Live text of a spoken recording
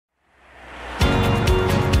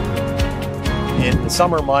In the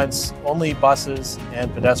summer months, only buses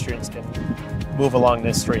and pedestrians can move along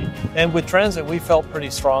this street. And with transit, we felt pretty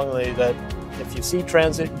strongly that if you see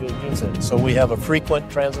transit, you'll use it. So we have a frequent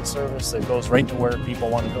transit service that goes right to where people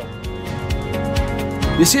want to go.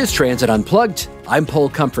 This is Transit Unplugged. I'm Paul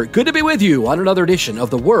Comfort. Good to be with you on another edition of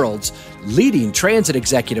the world's leading transit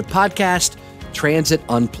executive podcast, Transit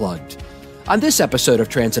Unplugged. On this episode of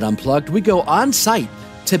Transit Unplugged, we go on site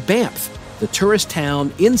to Banff, the tourist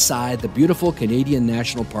town inside the beautiful Canadian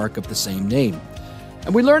National Park of the same name.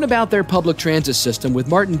 And we learn about their public transit system with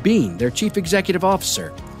Martin Bean, their Chief Executive Officer.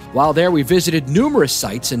 While there, we visited numerous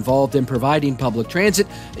sites involved in providing public transit,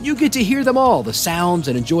 and you get to hear them all, the sounds,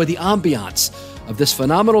 and enjoy the ambiance of this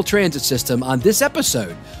phenomenal transit system on this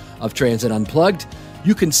episode of Transit Unplugged.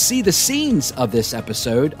 You can see the scenes of this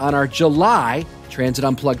episode on our July Transit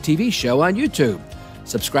Unplugged TV show on YouTube.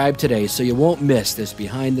 Subscribe today so you won't miss this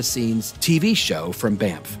behind-the-scenes TV show from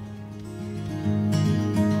Banff.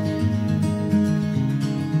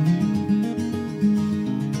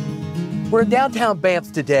 We're in downtown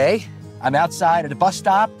Banff today. I'm outside at a bus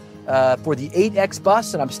stop for the 8X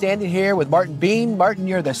bus, and I'm standing here with Martin Bean. Martin,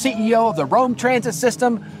 you're the CEO of the Rome Transit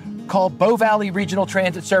System called Bow Valley Regional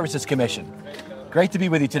Transit Services Commission. Great to be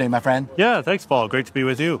with you today, my friend. Yeah, thanks, Paul. Great to be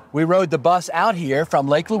with you. We rode the bus out here from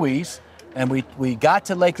Lake Louise, and we got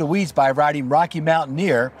to Lake Louise by riding Rocky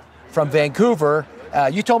Mountaineer from Vancouver.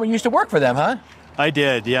 You told me you used to work for them, huh? I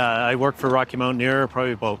did, yeah. I worked for Rocky Mountaineer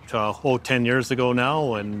probably about 10 years ago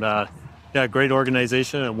now, and yeah, great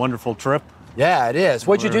organization, a wonderful trip. Yeah, it is.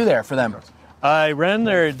 What'd you do there for them? I ran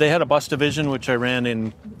there. They had a bus division, which I ran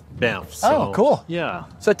in Banff. So, oh, cool. Yeah.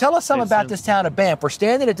 So tell us something about this town of Banff. We're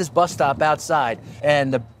standing at this bus stop outside,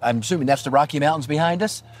 and I'm assuming that's the Rocky Mountains behind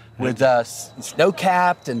us, with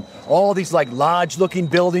snow-capped and all these like lodge-looking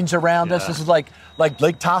buildings around us. This is like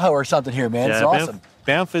Lake Tahoe or something here, man. It's awesome.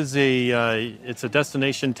 Banff is it's a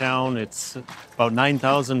destination town. It's about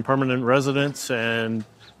 9,000 permanent residents and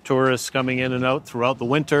tourists coming in and out throughout the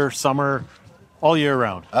winter, summer, all year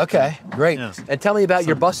round. Okay, great. Yeah. And tell me about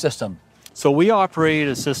your bus system. So we operate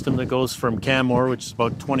a system that goes from Canmore, which is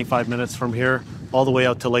about 25 minutes from here, all the way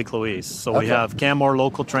out to Lake Louise. So we have Canmore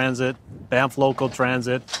local transit, Banff local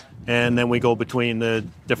transit, and then we go between the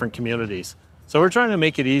different communities. So we're trying to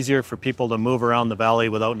make it easier for people to move around the valley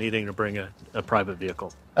without needing to bring a private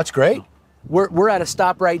vehicle. That's great. We're at a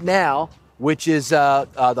stop right now, which is the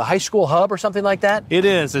high school hub or something like that? It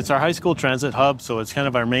is. It's our high school transit hub, so it's kind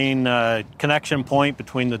of our main connection point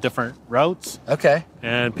between the different routes. Okay.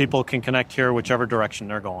 And people can connect here whichever direction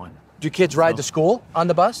they're going. Do kids ride to school on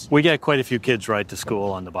the bus? We get quite a few kids ride to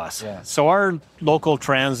school on the bus. Yeah. So our local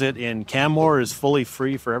transit in Canmore is fully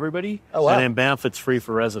free for everybody. Oh, wow. And in Banff, it's free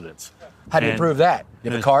for residents. How do you prove that? You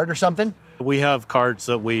have a card or something? We have cards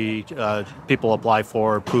that people apply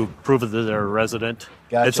for, prove that they're a resident.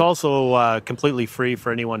 Gotcha. It's also completely free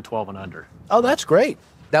for anyone 12 and under. Oh, that's great.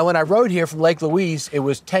 Now, when I rode here from Lake Louise, it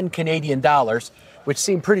was 10 Canadian dollars, which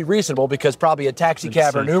seemed pretty reasonable because probably a taxi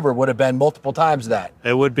cab or an Uber would have been multiple times that.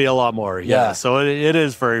 It would be a lot more, yeah. So it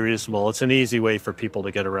is very reasonable. It's an easy way for people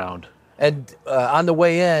to get around. And on the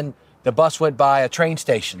way in, the bus went by a train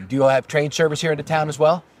station. Do you have train service here in the town as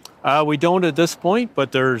well? We don't at this point,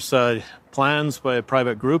 but there's plans by a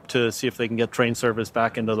private group to see if they can get train service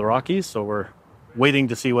back into the Rockies, so we're waiting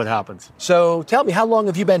to see what happens. So tell me, how long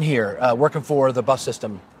have you been here working for the bus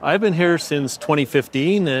system? I've been here since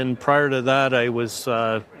 2015, and prior to that I was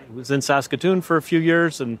in Saskatoon for a few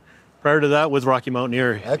years, and prior to that was Rocky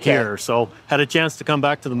Mountaineer here. So had a chance to come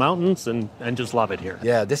back to the mountains and just love it here.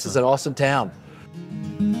 Yeah, this is an awesome town.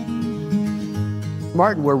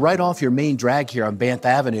 Martin, we're right off your main drag here on Banff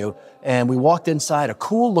Avenue, and we walked inside a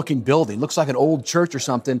cool-looking building. Looks like an old church or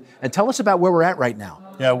something. And tell us about where we're at right now.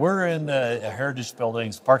 Yeah, we're in a heritage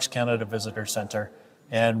building, Parks Canada Visitor Center,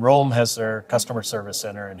 and Rome has their customer service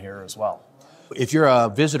center in here as well. If you're a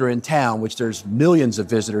visitor in town, which there's millions of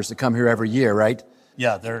visitors that come here every year, right?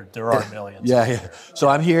 Yeah, there are millions. Yeah. So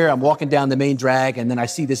I'm here, I'm walking down the main drag, and then I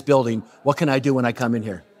see this building. What can I do when I come in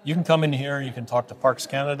here? You can come in here, you can talk to Parks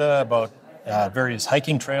Canada about various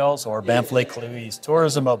hiking trails or Banff Lake Louise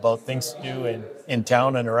tourism about things to do in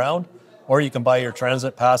town and around, or you can buy your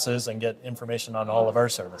transit passes and get information on all of our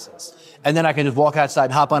services. And then I can just walk outside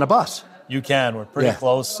and hop on a bus. You can. We're pretty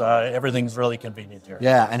close. Everything's really convenient here.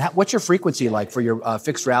 Yeah, and what's your frequency like for your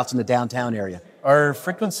fixed routes in the downtown area? Our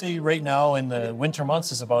frequency right now in the winter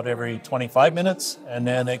months is about every 25 minutes, and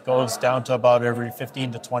then it goes down to about every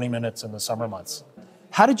 15 to 20 minutes in the summer months.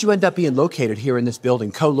 How did you end up being located here in this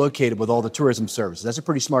building, co-located with all the tourism services? That's a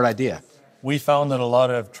pretty smart idea. we found that a lot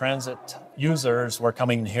of transit users were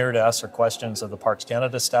coming here to ask their questions of the Parks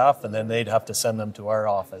Canada staff, and then they'd have to send them to our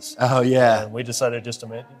office. Oh, yeah. And we decided just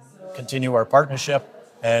to continue our partnership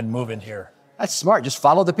and move in here. That's smart. Just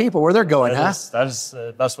follow the people where they're going, That is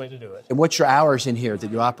the best way to do it. And what's your hours in here that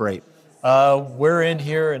you operate? We're in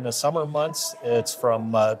here in the summer months. It's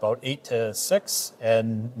from about 8 to 6,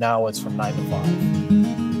 and now it's from 9 to 5.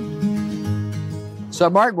 So,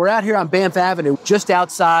 Mark, we're out here on Banff Avenue, just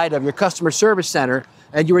outside of your customer service center,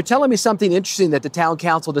 and you were telling me something interesting that the town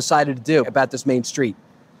council decided to do about this main street.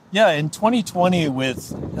 Yeah, in 2020,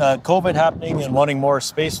 with COVID happening and wanting more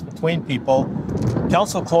space between people,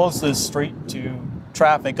 council closed this street to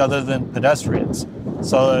traffic other than pedestrians,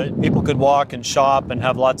 so that people could walk and shop and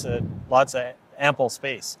have lots of ample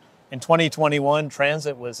space. In 2021,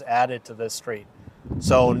 transit was added to this street.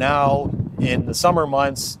 So now, in the summer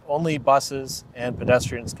months, only buses and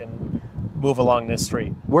pedestrians can move along this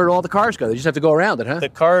street. Where do all the cars go? They just have to go around it, huh? The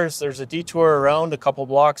cars, there's a detour around a couple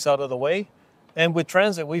blocks out of the way. And with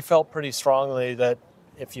transit, we felt pretty strongly that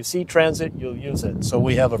if you see transit, you'll use it. So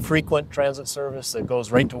we have a frequent transit service that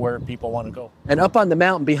goes right to where people want to go. And up on the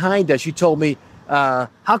mountain behind us, you told me,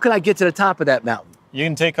 how can I get to the top of that mountain? You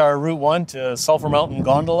can take our Route 1 to Sulphur Mountain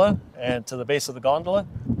Gondola and to the base of the gondola.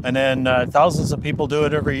 And then thousands of people do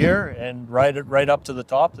it every year and ride it right up to the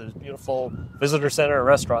top. There's beautiful visitor center and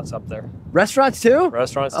restaurants up there. Restaurants too?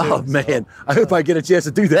 Restaurants too. Oh, man. I hope I get a chance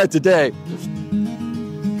to do that today.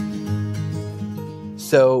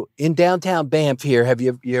 So in downtown Banff here, have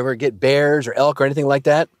you ever get bears or elk or anything like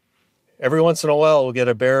that? Every once in a while, we'll get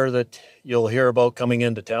a bear that you'll hear about coming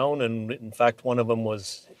into town. And in fact, one of them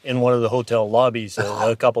was in one of the hotel lobbies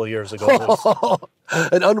a couple of years ago.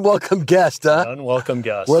 An unwelcome guest, huh? An unwelcome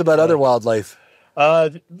guest. What about other wildlife?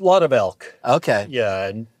 A lot of elk. Okay. Yeah,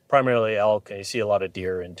 and primarily elk. And you see a lot of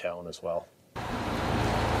deer in town as well.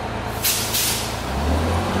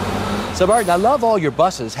 So, Martin, I love all your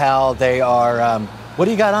buses, how they are, what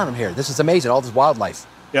do you got on them here? This is amazing, all this wildlife.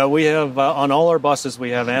 Yeah, we have, on all our buses,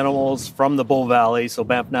 we have animals from the Bow Valley, so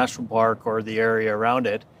Banff National Park or the area around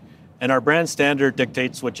it. And our brand standard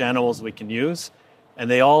dictates which animals we can use. And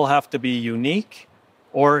they all have to be unique,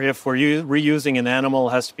 or if we're reusing an animal,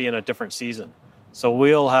 it has to be in a different season. So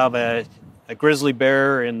we'll have a grizzly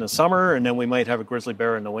bear in the summer, and then we might have a grizzly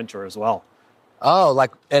bear in the winter as well. Oh,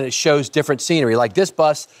 and it shows different scenery. Like this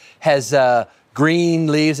bus has green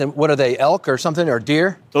leaves, and what are they, elk or something, or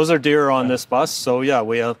deer? Those are deer on this bus. So yeah,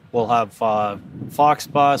 we'll have fox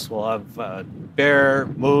bus, we'll have bear,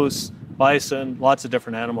 moose, bison, lots of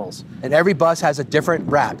different animals. And every bus has a different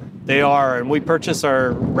wrap. They are, and we purchase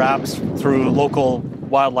our wraps through local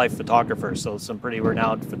wildlife photographers, so some pretty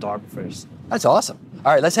renowned photographers. That's awesome.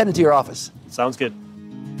 All right, let's head into your office. Sounds good.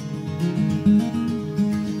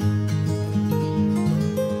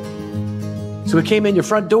 So we came in your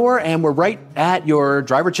front door, and we're right at your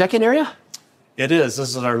driver check-in area? It is.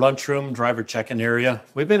 This is our lunchroom, driver check-in area.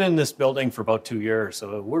 We've been in this building for about 2 years,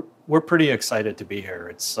 so we're pretty excited to be here.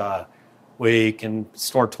 It's we can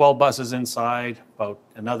store 12 buses inside, about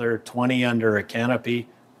another 20 under a canopy,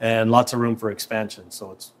 and lots of room for expansion.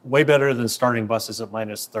 So it's way better than starting buses at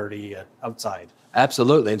minus 30 outside.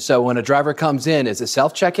 Absolutely. And so when a driver comes in, is it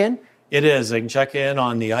self-check-in? It is. They can check in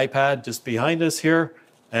on the iPad just behind us here,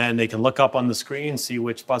 and they can look up on the screen, see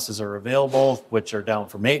which buses are available, which are down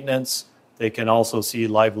for maintenance. They can also see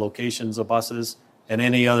live locations of buses and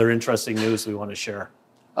any other interesting news we want to share.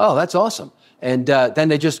 Oh, that's awesome. And then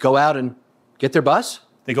they just go out and get their bus?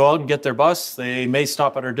 They go out and get their bus. They may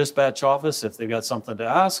stop at our dispatch office if they've got something to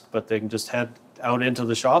ask, but they can just head out into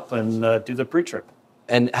the shop and do the pre-trip.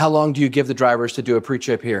 And how long do you give the drivers to do a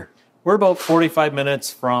pre-trip here? We're about 45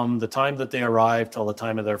 minutes from the time that they arrive till the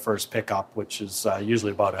time of their first pickup, which is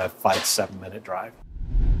usually about a 5 to 7 minute drive.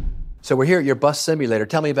 So we're here at your bus simulator.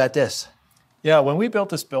 Tell me about this. Yeah, when we built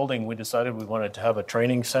this building, we decided we wanted to have a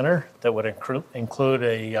training center that would include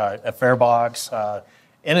a fare box,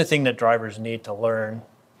 anything that drivers need to learn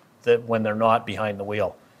that when they're not behind the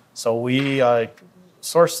wheel. So we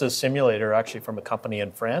sourced this simulator actually from a company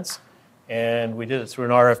in France, and we did it through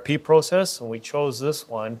an RFP process, and we chose this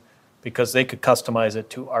one because they could customize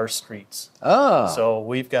it to our streets. Oh. So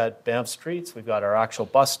we've got Banff streets, we've got our actual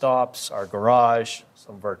bus stops, our garage,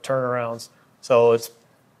 some of our turnarounds. So it's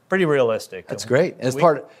pretty realistic. That's great. And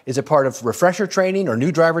is it part of refresher training or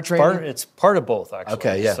new driver training? It's part of both, actually.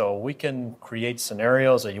 Okay, yeah. So we can create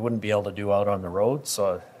scenarios that you wouldn't be able to do out on the road.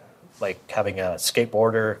 So like having a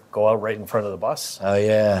skateboarder go out right in front of the bus. Oh,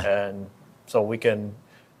 yeah. And so we can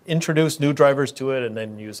introduce new drivers to it and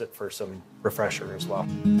then use it for some refresher as well.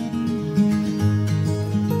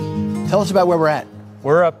 Tell us about where we're at.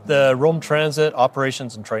 We're up the Rome Transit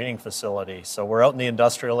Operations and Training Facility. So we're out in the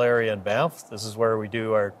industrial area in Banff. This is where we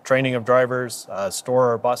do our training of drivers, store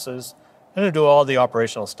our buses, and to do all the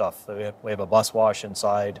operational stuff. We have a bus wash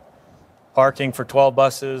inside, parking for 12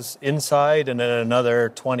 buses inside, and then another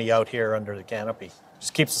 20 out here under the canopy.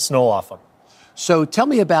 Just keeps the snow off them. So tell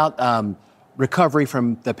me about recovery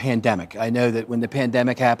from the pandemic. I know that when the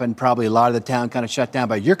pandemic happened, probably a lot of the town kind of shut down,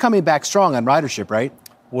 but you're coming back strong on ridership, right?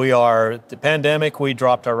 We are. The pandemic, we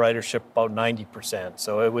dropped our ridership about 90%.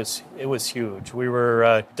 So it was huge. We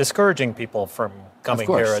were discouraging people from coming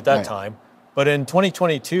here at that time. But in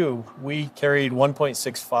 2022, we carried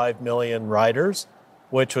 1.65 million riders,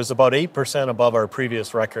 which was about 8% above our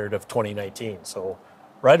previous record of 2019. So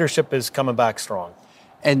ridership is coming back strong.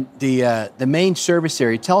 And the main service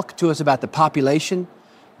area, tell to us about the population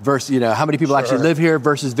versus, how many people actually live here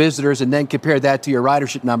versus visitors, and then compare that to your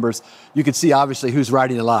ridership numbers. You can see, obviously, who's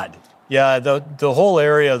riding a lot. Yeah, the whole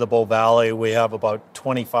area of the Bow Valley, we have about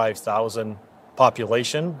 25,000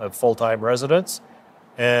 population of full-time residents.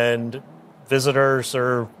 And visitors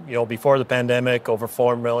are, before the pandemic, over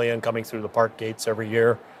 4 million coming through the park gates every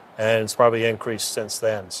year. And it's probably increased since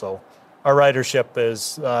then. So our ridership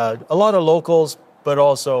is a lot of locals, but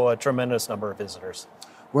also a tremendous number of visitors.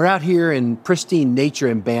 We're out here in pristine nature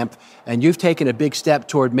in Banff, and you've taken a big step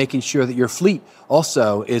toward making sure that your fleet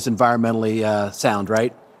also is environmentally sound,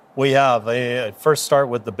 right? We have. I first start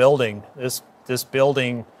with the building. This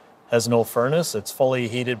building has no furnace. It's fully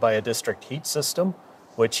heated by a district heat system,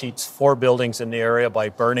 which heats 4 buildings in the area by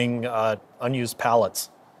burning unused pallets.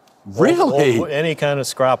 Really? Any kind of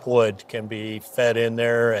scrap wood can be fed in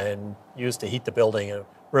there and used to heat the building in a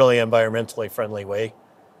really environmentally friendly way.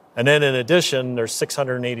 And then in addition, there's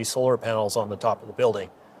 680 solar panels on the top of the building.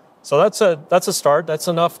 So that's a start. That's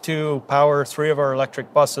enough to power 3 of our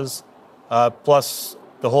electric buses, plus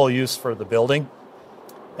the whole use for the building.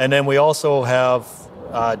 And then we also have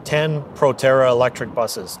 10 Proterra electric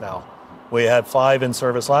buses now. We had 5 in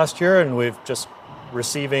service last year, and we've just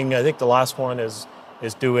receiving, I think the last one is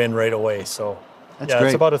due in right away. So that's great.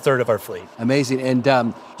 It's about a third of our fleet. Amazing.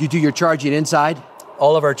 And you do your charging inside?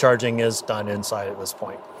 All of our charging is done inside at this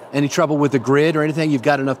point. Any trouble with the grid or anything? You've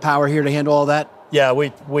got enough power here to handle all that? Yeah,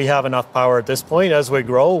 we have enough power at this point. As we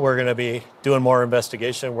grow, we're going to be doing more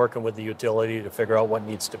investigation, working with the utility to figure out what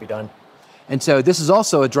needs to be done. And so this is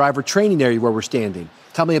also a driver training area where we're standing.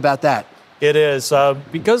 Tell me about that. It is.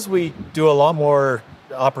 Because we do a lot more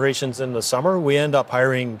operations in the summer, we end up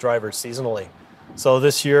hiring drivers seasonally. So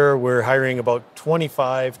this year, we're hiring about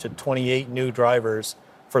 25 to 28 new drivers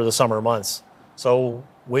for the summer months. So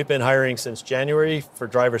we've been hiring since January for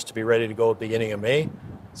drivers to be ready to go at the beginning of May.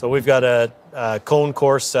 So we've got a cone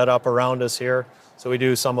course set up around us here. So we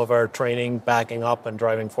do some of our training backing up and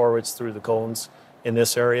driving forwards through the cones in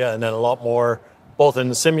this area, and then a lot more both in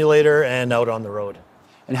the simulator and out on the road.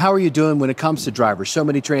 And how are you doing when it comes to drivers? So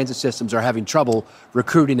many transit systems are having trouble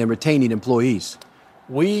recruiting and retaining employees.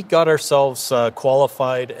 We got ourselves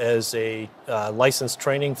qualified as a licensed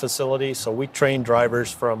training facility. So we train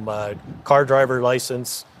drivers from car driver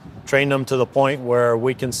license, train them to the point where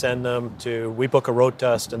we can send them we book a road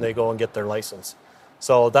test and they go and get their license.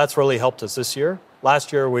 So that's really helped us this year.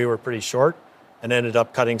 Last year we were pretty short and ended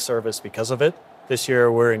up cutting service because of it. This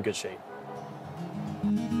year we're in good shape.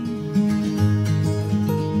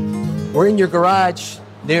 We're in your garage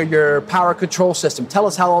near your power control system. Tell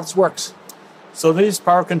us how all this works. So these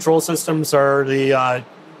power control systems are the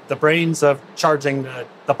brains of charging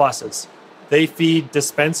the buses. They feed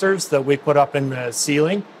dispensers that we put up in the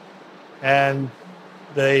ceiling, and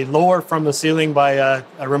they lower from the ceiling by a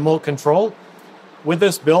remote control. With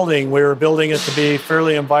this building, we were building it to be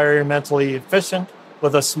fairly environmentally efficient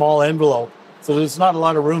with a small envelope. So there's not a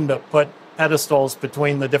lot of room to put pedestals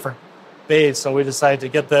between the different bays. So we decided to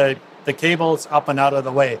get the cables up and out of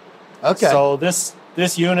the way. Okay. So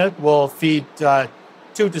this unit will feed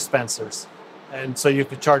 2 dispensers. And so you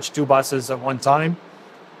could charge 2 buses at one time.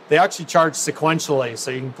 They actually charge sequentially.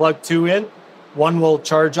 So you can plug 2 in, one will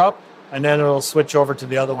charge up, and then it'll switch over to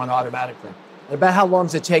the other one automatically. About how long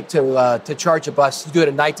does it take to charge a bus? You do it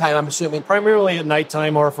at nighttime, I'm assuming? Primarily at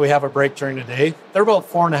nighttime, or if we have a break during the day. They're about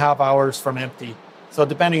 4.5 hours from empty. So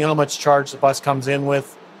depending on how much charge the bus comes in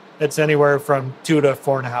with, it's anywhere from 2 to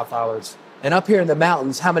 4.5 hours. And up here in the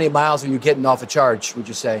mountains, how many miles are you getting off a charge, would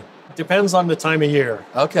you say? Depends on the time of year.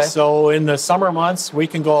 Okay. So in the summer months, we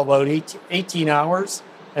can go about 18 hours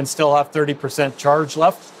and still have 30% charge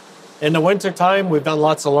left. In the winter time, we've done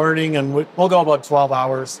lots of learning, and we'll go about 12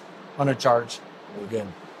 hours on a charge. Very good.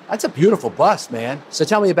 That's a beautiful bus, man. So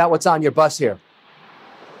tell me about what's on your bus here.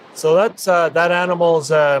 So that animal's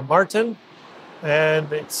Martin,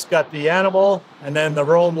 and it's got the animal and then the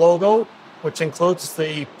Rome logo, which includes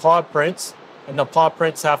the paw prints, and the paw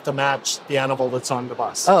prints have to match the animal that's on the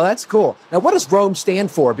bus. Oh, that's cool. Now, what does Rome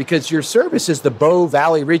stand for? Because your service is the Bow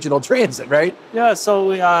Valley Regional Transit, right? Yeah,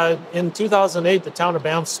 so in 2008, the town of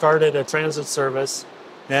Banff started a transit service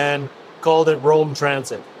and called it Rome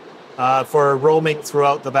Transit for roaming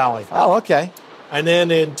throughout the valley. Oh, okay. And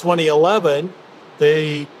then in 2011,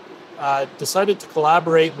 they decided to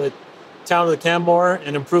collaborate with Town of the Canmore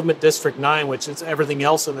and Improvement District 9, which is everything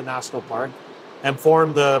else in the national park, and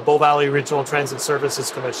formed the Bow Valley Regional Transit Services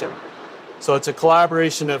Commission. So it's a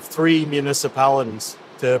collaboration of 3 municipalities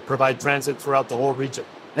to provide transit throughout the whole region.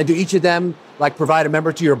 And do each of them provide a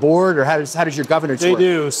member to your board, or how does your governance work? They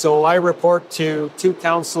do. So I report to 2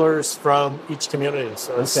 councillors from each community,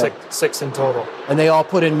 so it's six in total. And they all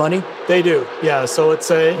put in money? They do, yeah. So it's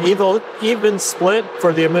an even split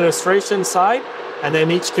for the administration side, and then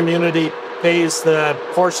each community pays the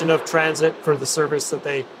portion of transit for the service that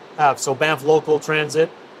they have. So Banff Local Transit,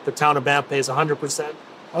 the town of Banff pays 100%.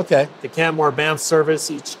 Okay. The Canmore Banff service,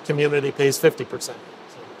 each community pays 50%.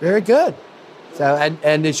 Very good. So,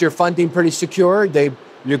 and is your funding pretty secure?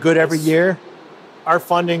 You're good every year? Our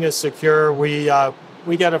funding is secure. We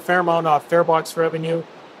get a fair amount of fare box revenue.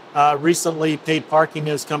 Recently, paid parking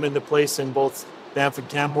has come into place in both Banff and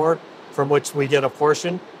Canmore, from which we get a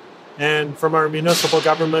portion. And from our municipal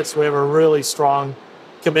governments, we have a really strong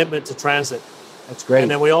commitment to transit. That's great.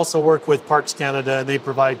 And then we also work with Parks Canada, and they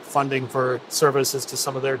provide funding for services to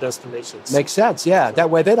some of their destinations. Makes sense, yeah. That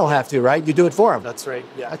way they don't have to, right? You do it for them. That's right,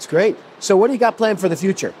 yeah. That's great. So what do you got planned for the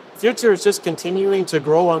future? Future is just continuing to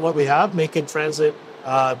grow on what we have, making transit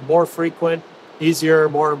more frequent, easier,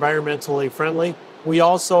 more environmentally friendly. We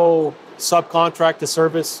also subcontract the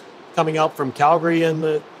service coming out from Calgary in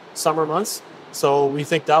the summer months. So we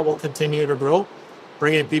think that will continue to grow,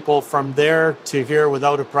 bringing people from there to here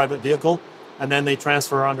without a private vehicle. And then they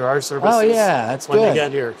transfer onto our services. Oh, yeah, that's when good. they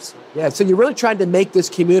get here. So. Yeah, so you're really trying to make this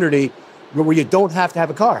community where you don't have to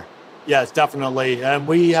have a car. Yes, definitely. And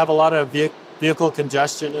we have a lot of vehicle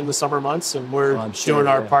congestion in the summer months, and we're doing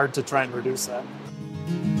our part to try and reduce that.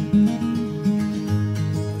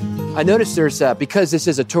 I noticed there's, because this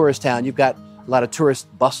is a tourist town, you've got a lot of tourist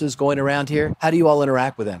buses going around here. How do you all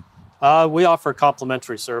interact with them? We offer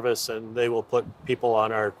complimentary service, and they will put people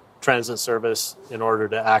on our transit service in order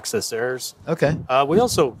to access theirs. Okay. We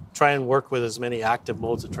also try and work with as many active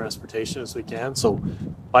modes of transportation as we can. So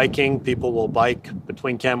biking, people will bike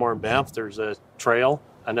between Canmore and Banff. There's a trail,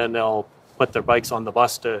 and then they'll put their bikes on the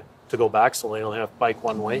bus to go back, so they only have to bike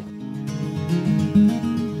one way.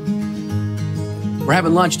 We're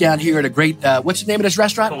having lunch down here at a great, what's the name of this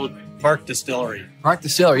restaurant? Called Park Distillery. Park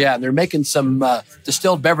Distillery, yeah. And they're making some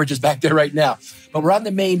distilled beverages back there right now. But we're on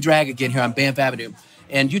the main drag again here on Banff Avenue.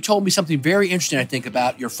 And you told me something very interesting, I think,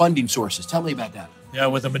 about your funding sources. Tell me about that. Yeah,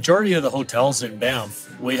 with the majority of the hotels in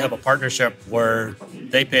Banff, we have a partnership where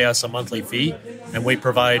they pay us a monthly fee and we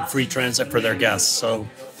provide free transit for their guests. So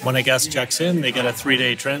when a guest checks in, they get a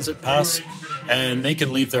 3-day transit pass and they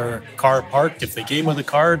can leave their car parked. If they came with a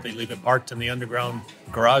car, they leave it parked in the underground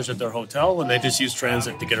garage at their hotel, and they just use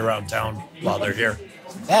transit to get around town while they're here.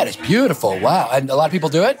 That is beautiful. Wow. And a lot of people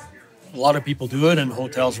do it? A lot of people do it, and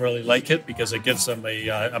hotels really like it because it gives them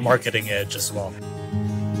a marketing edge as well.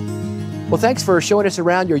 Well, thanks for showing us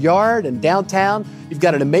around your yard and downtown. You've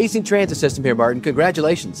got an amazing transit system here, Martin.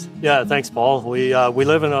 Congratulations. Yeah, thanks, Paul. We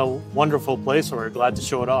live in a wonderful place, and we're glad to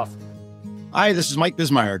show it off. Hi, this is Mike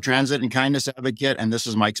Bismeyer, Transit and Kindness Advocate, and this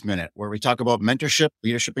is Mike's Minute, where we talk about mentorship,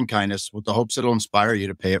 leadership, and kindness with the hopes it'll inspire you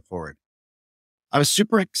to pay it forward. I was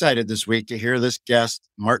super excited this week to hear this guest,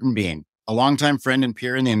 Martin Bean, a longtime friend and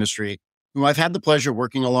peer in the industry, whom I've had the pleasure of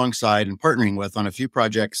working alongside and partnering with on a few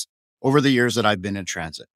projects over the years that I've been in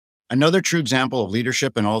transit. Another true example of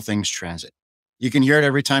leadership in all things transit. You can hear it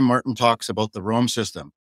every time Martin talks about the Rome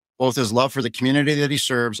system, both his love for the community that he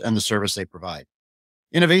serves and the service they provide.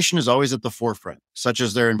 Innovation is always at the forefront, such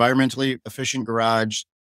as their environmentally efficient garage,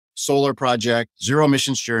 solar project, zero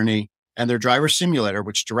emissions journey, and their driver simulator,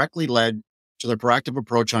 which directly led to their proactive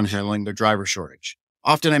approach on handling their driver shortage.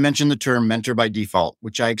 Often I mention the term mentor by default,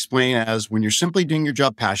 which I explain as when you're simply doing your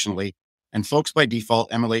job passionately and folks by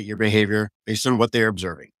default emulate your behavior based on what they're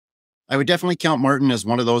observing. I would definitely count Martin as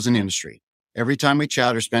one of those in the industry. Every time we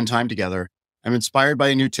chat or spend time together, I'm inspired by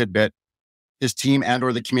a new tidbit his team and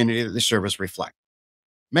or the community that they service reflect.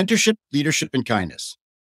 Mentorship, leadership, and kindness.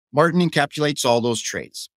 Martin encapsulates all those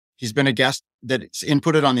traits. He's been a guest that's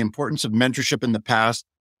inputted on the importance of mentorship in the past.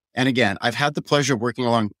 And again, I've had the pleasure of working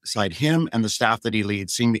alongside him and the staff that he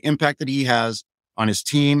leads, seeing the impact that he has on his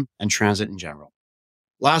team and transit in general.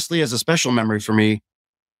 Lastly, as a special memory for me,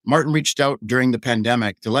 Martin reached out during the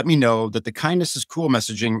pandemic to let me know that the kindness is cool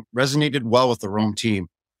messaging resonated well with the Rome team,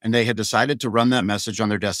 and they had decided to run that message on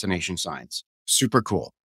their destination signs. Super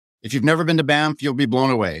cool. If you've never been to Banff, you'll be blown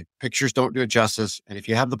away. Pictures don't do it justice. And if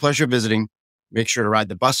you have the pleasure of visiting, make sure to ride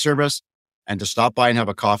the bus service and to stop by and have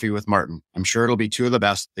a coffee with Martin. I'm sure it'll be two of the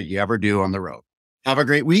best that you ever do on the road. Have a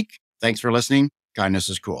great week. Thanks for listening. Kindness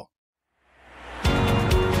is cool.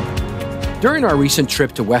 During our recent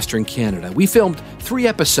trip to Western Canada, we filmed 3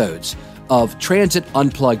 episodes of Transit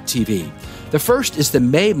Unplugged TV. The first is the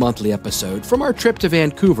May monthly episode from our trip to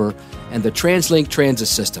Vancouver and the TransLink transit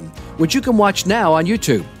system, which you can watch now on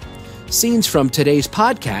YouTube. Scenes from today's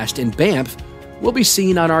podcast in Banff will be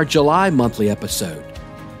seen on our July monthly episode.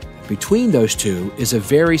 Between those two is a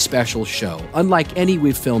very special show, unlike any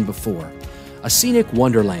we've filmed before. A scenic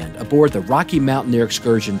wonderland aboard the Rocky Mountaineer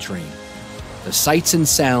excursion train. The sights and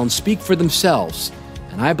sounds speak for themselves,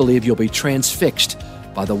 and I believe you'll be transfixed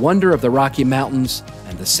by the wonder of the Rocky Mountains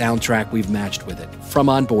and the soundtrack we've matched with it from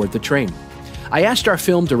on board the train. I asked our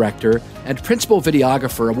film director and principal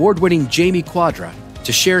videographer, award-winning Jamie Quadra,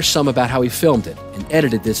 to share some about how he filmed it and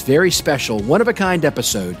edited this very special, one-of-a-kind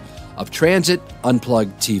episode of Transit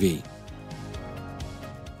Unplugged TV.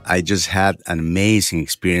 I just had an amazing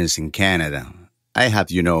experience in Canada. I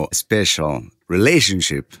have, a special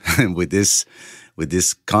relationship with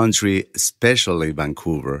this country, especially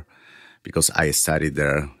Vancouver, because I studied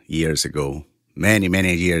there years ago, many,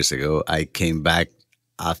 many years ago. I came back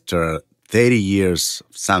after 30 years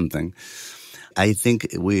something. I think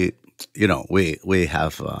we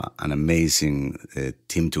have an amazing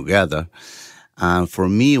team together. For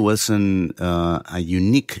me, it was a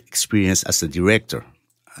unique experience as a director,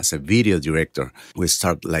 as a video director. We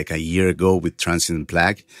started like a year ago with Transit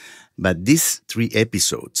Unplugged. But these 3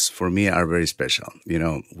 episodes for me are very special.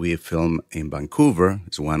 We filmed in Vancouver.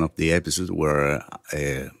 It's one of the episodes where,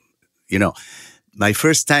 my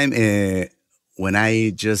first time when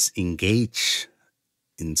I just engaged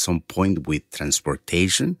in some point with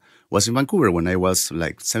transportation was in Vancouver when I was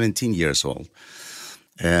like 17 years old.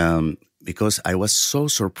 Because I was so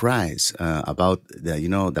surprised about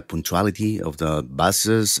the punctuality of the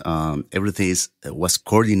buses. Everything was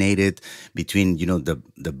coordinated between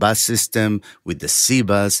the bus system with the C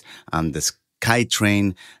bus and the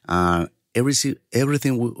SkyTrain.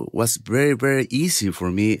 Everything was very, very easy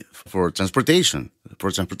for me for transportation,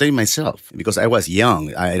 for transporting myself, because I was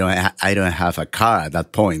young. I don't have a car at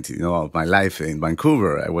that point, of my life in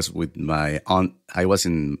Vancouver. I was with my aunt. I was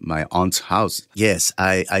in my aunt's house. Yes,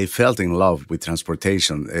 I felt in love with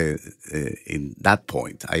transportation in that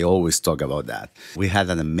point. I always talk about that. We had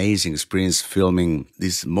an amazing experience filming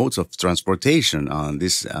these modes of transportation on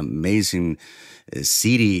this amazing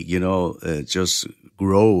city, just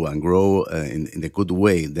grow and grow in a good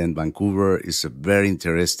way. Then Vancouver is a very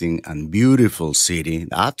interesting and beautiful city.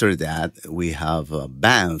 After that, we have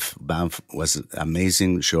Banff. Banff was an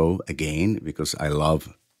amazing show again, because I love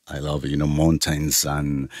mountains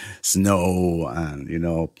and snow and,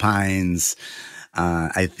 pines.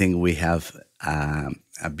 I think we have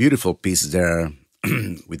a beautiful piece there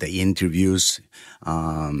with the interviews,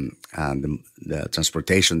 and the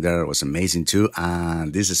transportation there was amazing too.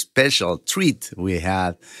 And this special treat we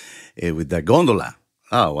had with the gondola.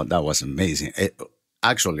 Oh, well, that was amazing.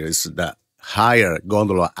 Actually, it's the higher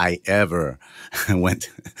gondola I ever went.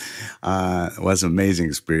 It was an amazing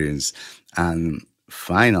experience. And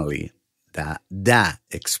finally, the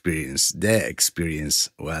experience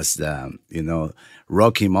was the,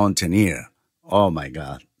 Rocky Mountaineer. Oh my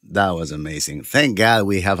God. That was amazing. Thank God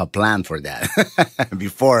we have a plan for that.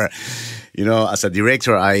 Before, as a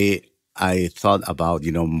director, I thought about,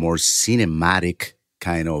 more cinematic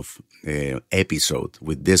kind of episode.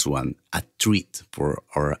 With this one, a treat for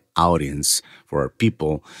our audience, for our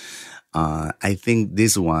people. I think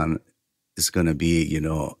this one is going to be,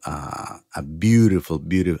 a beautiful,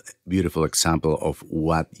 beautiful, beautiful example of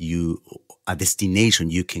a destination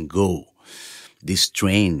you can go. This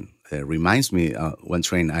train reminds me one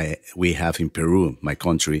train we have in Peru, my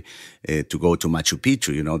country, to go to Machu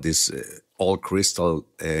Picchu. This all crystal,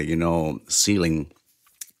 ceiling.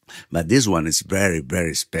 But this one is very,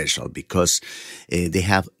 very special because they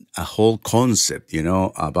have a whole concept,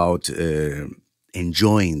 about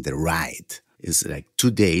enjoying the ride. It's like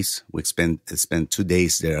 2 days. We spent 2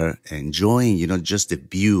 days there enjoying, just the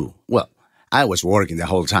view. Well, I was working the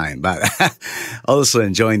whole time, but also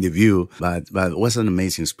enjoying the view. But it was an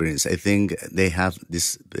amazing experience. I think they have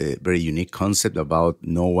this very unique concept about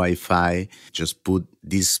no Wi-Fi. Just put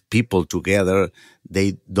these people together.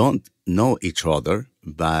 They don't know each other,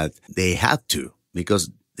 but they have to,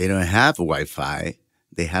 because they don't have Wi-Fi.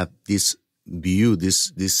 They have this view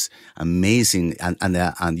this amazing and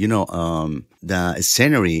the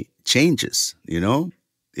scenery changes,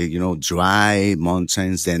 dry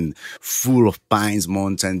mountains, then full of pines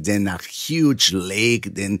mountains, then a huge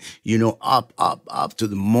lake, then up to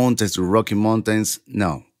the mountains, to Rocky Mountains.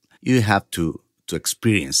 No, you have to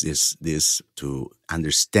experience this to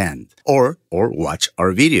understand, or watch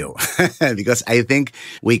our video because I think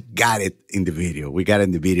we got it in the video.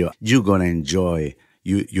 You're gonna enjoy.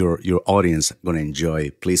 Your audience gonna enjoy.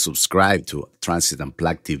 Please subscribe to Transit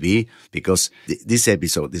Unplugged TV because this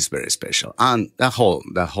episode is very special, and the whole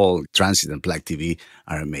Transit Unplugged TV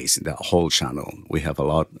are amazing. The whole channel, we have a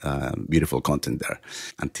lot beautiful content there.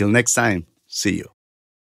 Until next time, see you.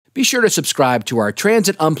 Be sure to subscribe to our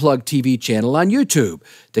Transit Unplugged TV channel on YouTube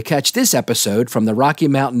to catch this episode from the Rocky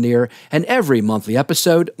Mountaineer and every monthly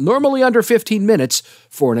episode, normally under 15 minutes,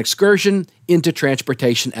 for an excursion into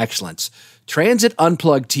transportation excellence. Transit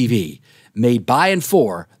Unplugged TV, made by and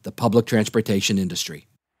for the public transportation industry.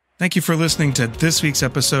 Thank you for listening to this week's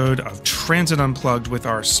episode of Transit Unplugged with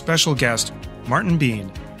our special guest, Martin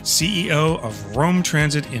Bean, CEO of Rome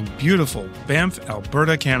Transit in beautiful Banff,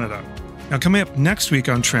 Alberta, Canada. Now, coming up next week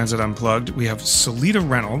on Transit Unplugged, we have Salita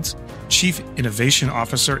Reynolds, Chief Innovation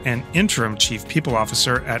Officer and Interim Chief People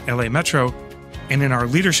Officer at LA Metro. And in our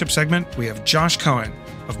leadership segment, we have Josh Cohen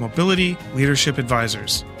of Mobility Leadership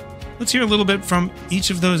Advisors. Let's hear a little bit from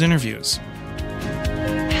each of those interviews.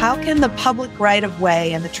 How can the public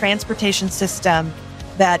right-of-way and the transportation system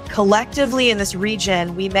that collectively in this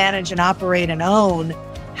region we manage and operate and own,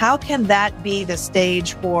 how can that be the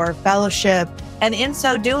stage for fellowship? And in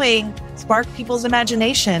so doing, spark people's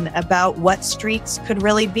imagination about what streets could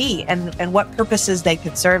really be and what purposes they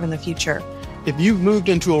could serve in the future. If you've moved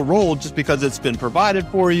into a role just because it's been provided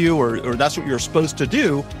for you or that's what you're supposed to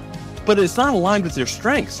do, but it's not aligned with your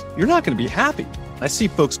strengths, you're not going to be happy. I see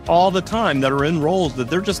folks all the time that are in roles that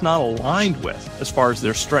they're just not aligned with as far as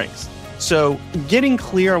their strengths. So getting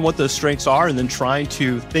clear on what those strengths are and then trying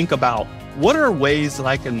to think about what are ways that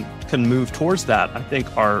I can move towards that, I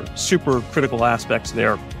think are super critical aspects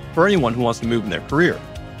there for anyone who wants to move in their career.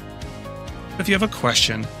 If you have a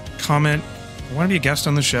question, comment, or want to be a guest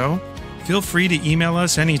on the show, feel free to email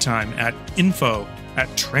us anytime at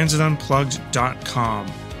info@transitunplugged.com.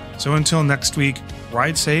 So until next week,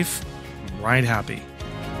 ride safe, ride happy.